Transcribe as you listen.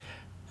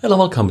Hello,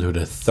 welcome to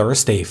the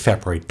Thursday,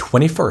 February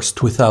 21st,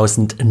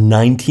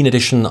 2019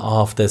 edition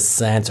of the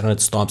SANS Internet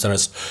Storm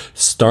Center's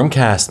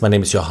StormCast. My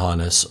name is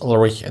Johannes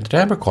Ulrich and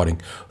today I'm recording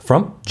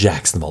from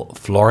Jacksonville,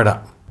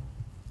 Florida.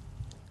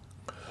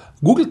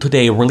 Google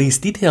today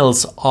released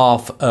details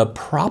of a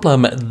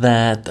problem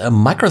that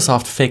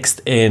Microsoft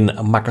fixed in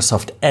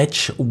Microsoft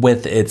Edge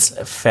with its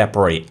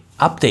February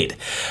update.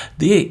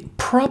 The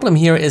problem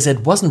here is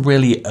it wasn't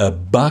really a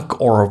bug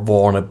or a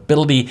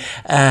vulnerability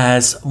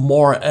as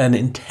more an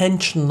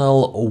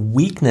intentional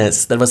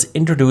weakness that was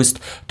introduced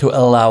to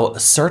allow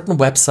certain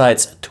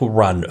websites to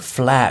run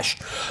Flash.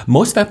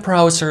 Most web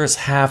browsers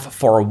have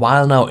for a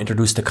while now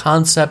introduced a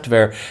concept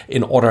where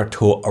in order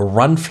to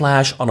run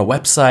Flash on a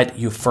website,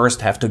 you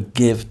first have to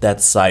give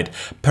that site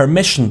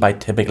permission by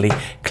typically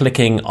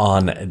clicking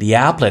on the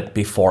applet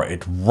before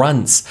it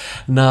runs.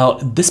 Now,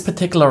 this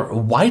particular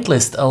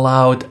whitelist allowed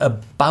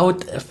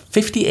about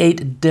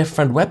 58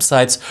 different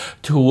websites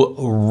to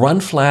run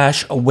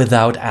Flash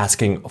without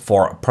asking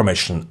for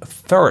permission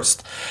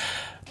first.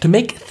 To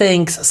make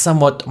things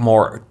somewhat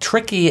more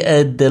tricky,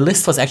 the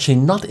list was actually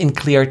not in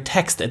clear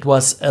text. It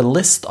was a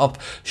list of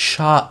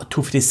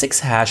SHA-256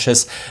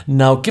 hashes.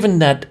 Now, given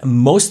that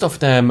most of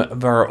them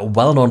were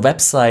well-known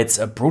websites,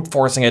 brute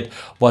forcing it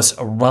was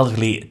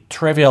relatively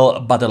trivial,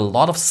 but a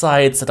lot of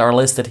sites that are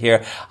listed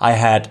here, I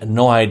had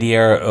no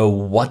idea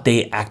what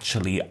they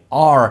actually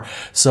are.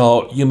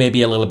 So you may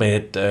be a little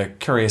bit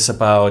curious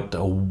about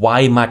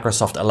why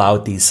Microsoft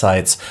allowed these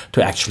sites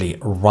to actually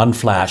run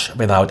Flash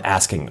without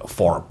asking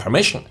for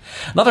permission.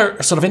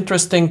 Another sort of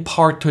interesting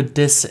part to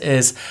this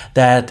is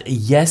that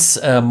yes,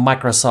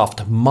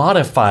 Microsoft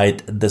modified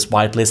this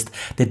whitelist.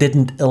 They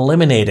didn't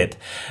eliminate it.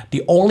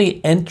 The only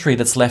entry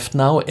that's left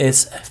now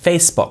is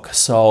Facebook.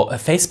 So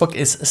Facebook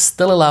is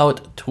still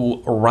allowed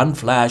to run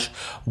Flash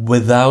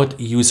without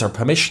user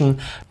permission.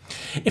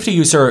 If the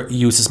user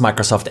uses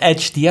Microsoft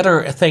Edge, the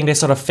other thing they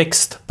sort of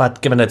fixed,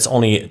 but given it's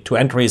only two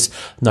entries,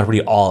 not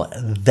really all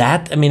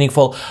that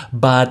meaningful,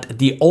 but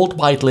the old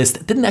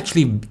whitelist didn't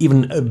actually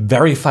even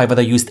verify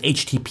whether used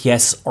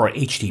HTTPS or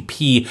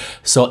HTTP,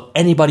 so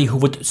anybody who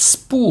would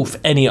spoof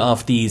any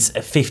of these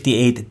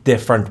 58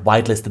 different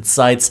whitelisted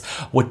sites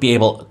would be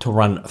able to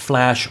run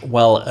Flash.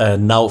 Well,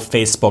 now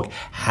Facebook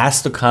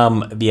has to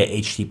come via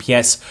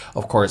HTTPS.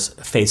 Of course,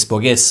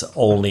 Facebook is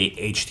only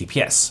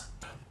HTTPS.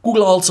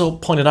 Google also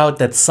pointed out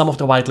that some of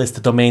the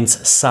whitelisted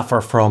domains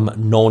suffer from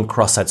known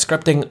cross-site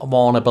scripting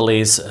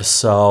vulnerabilities,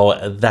 so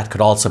that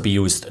could also be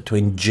used to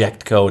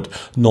inject code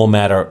no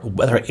matter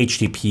whether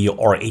HTTP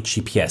or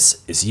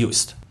HTTPS is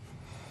used.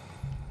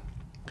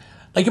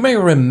 Now, you may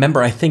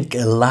remember, I think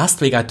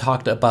last week I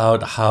talked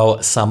about how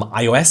some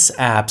iOS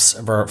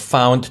apps were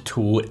found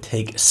to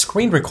take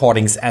screen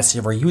recordings as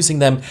you were using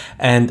them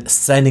and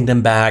sending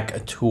them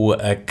back to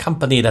a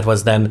company that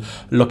was then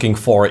looking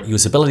for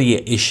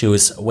usability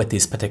issues with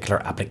these particular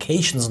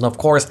applications. And of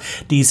course,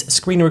 these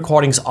screen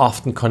recordings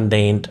often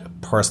contained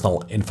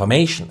personal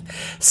information.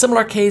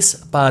 Similar case,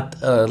 but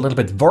a little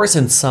bit worse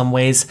in some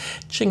ways.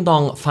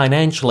 Jingdong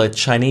Financial, a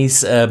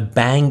Chinese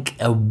bank,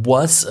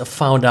 was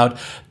found out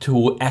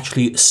to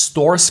actually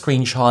store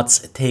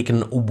screenshots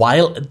taken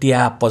while the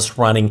app was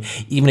running,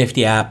 even if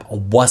the app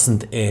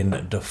wasn't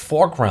in the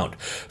foreground.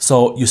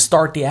 So you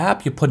start the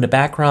app, you put in the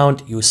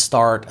background, you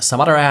start some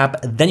other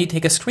app, then you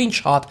take a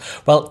screenshot.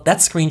 Well, that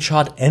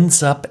screenshot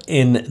ends up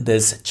in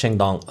this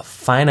Jingdong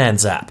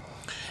Finance app.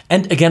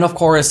 And again, of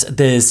course,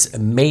 this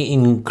may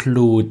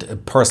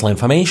include personal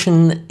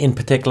information, in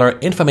particular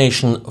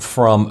information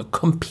from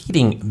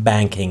competing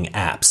banking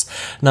apps.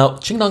 Now,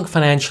 Jingdong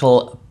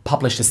Financial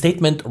published a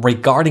statement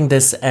regarding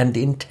this, and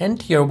the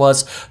intent here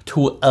was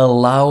to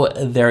allow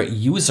their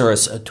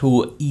users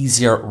to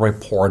easier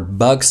report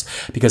bugs,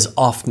 because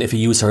often if a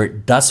user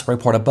does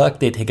report a bug,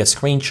 they take a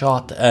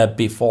screenshot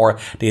before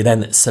they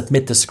then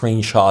submit the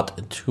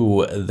screenshot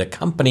to the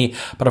company.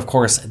 But of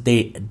course,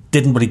 they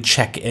didn't really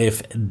check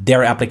if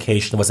their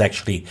application was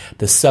actually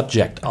the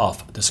subject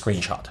of the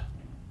screenshot.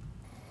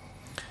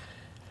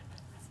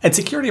 And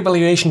security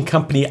evaluation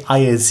company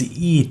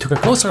ISC took a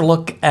closer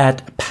look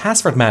at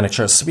password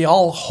managers. We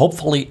all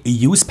hopefully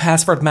use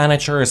password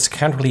managers,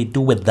 can't really do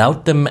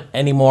without them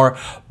anymore.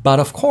 But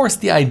of course,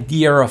 the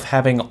idea of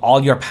having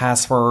all your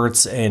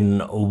passwords in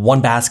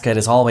one basket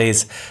is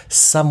always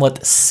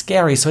somewhat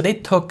scary. So they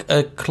took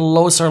a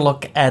closer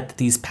look at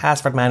these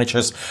password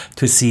managers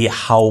to see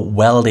how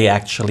well they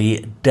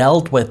actually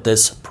dealt with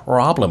this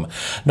problem.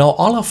 Now,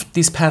 all of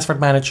these password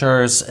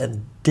managers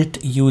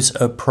did use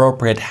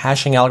appropriate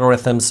hashing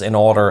algorithms in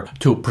order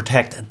to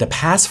protect the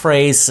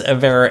passphrase.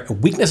 Where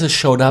weaknesses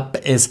showed up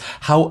is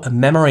how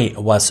memory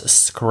was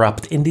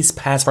scrubbed in these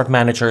password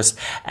managers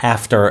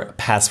after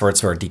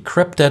passwords were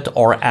decrypted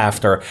or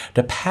after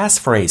the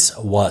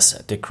passphrase was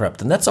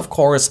decrypted. And that's, of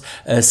course,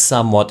 a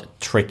somewhat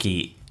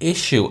tricky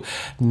issue.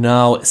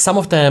 Now, some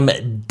of them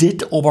did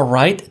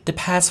overwrite the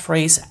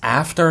passphrase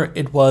after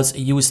it was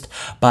used,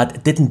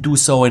 but didn't do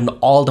so in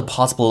all the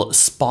possible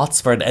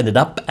spots where it ended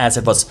up, as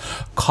it was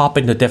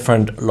copied to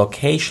different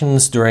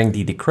locations during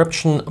the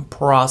decryption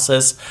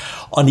process.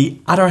 On the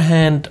other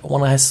hand,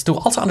 one has to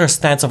also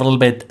understand a little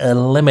bit a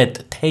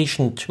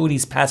limitation to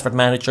these password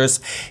managers.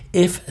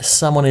 If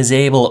someone is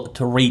able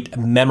to read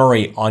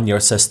memory on your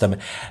system,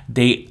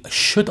 they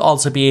should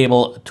also be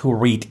able to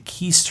read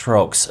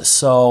keystrokes.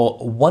 So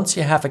once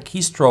you have a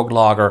keystroke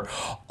logger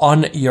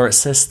on your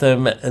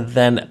system,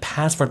 then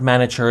password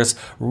managers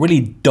really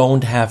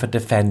don't have a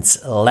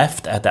defense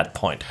left at that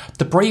point.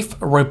 The brief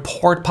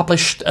report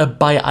published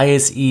by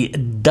ISE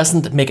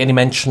doesn't make any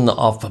mention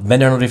of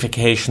vendor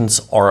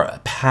notifications or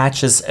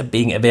patches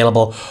being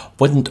available.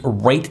 Wouldn't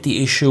rate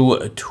the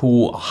issue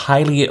too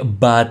highly,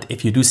 but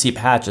if you do see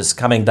patches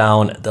coming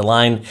down the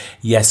line,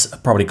 yes,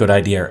 probably a good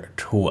idea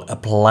to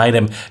apply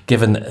them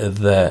given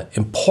the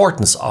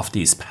importance of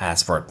these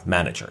password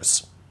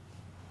managers.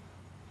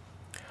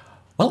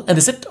 Well, and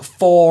that's it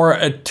for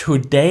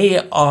today.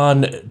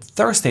 On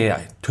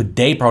Thursday,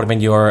 today probably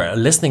when you're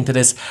listening to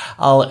this,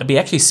 I'll be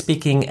actually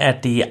speaking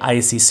at the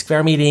ISC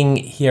Square meeting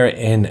here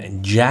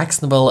in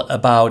Jacksonville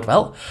about,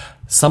 well,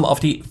 some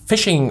of the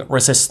phishing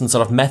resistant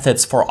sort of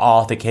methods for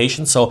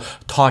authentication. So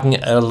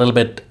talking a little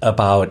bit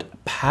about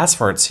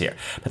passwords here.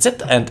 That's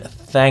it, and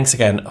thanks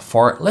again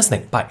for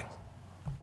listening. Bye.